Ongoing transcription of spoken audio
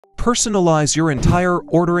Personalize your entire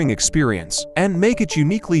ordering experience and make it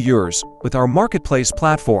uniquely yours with our marketplace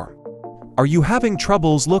platform. Are you having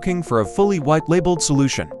troubles looking for a fully white-labeled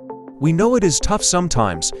solution? We know it is tough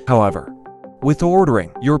sometimes, however. With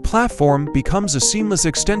ordering, your platform becomes a seamless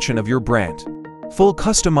extension of your brand. Full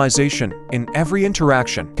customization in every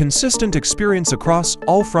interaction, consistent experience across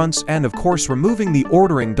all fronts, and of course removing the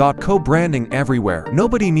ordering.co branding everywhere.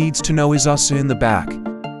 Nobody needs to know is us in the back.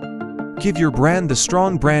 Give your brand the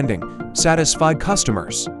strong branding, satisfied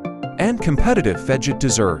customers, and competitive edge it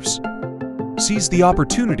deserves. Seize the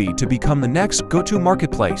opportunity to become the next go-to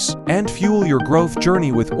marketplace and fuel your growth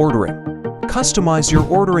journey with ordering. Customize your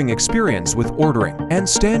ordering experience with ordering and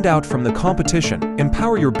stand out from the competition.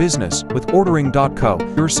 Empower your business with ordering.co.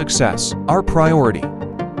 Your success, our priority.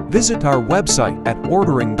 Visit our website at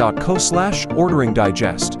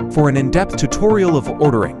ordering.co/orderingdigest for an in-depth tutorial of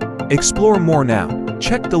ordering. Explore more now.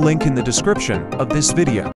 Check the link in the description of this video.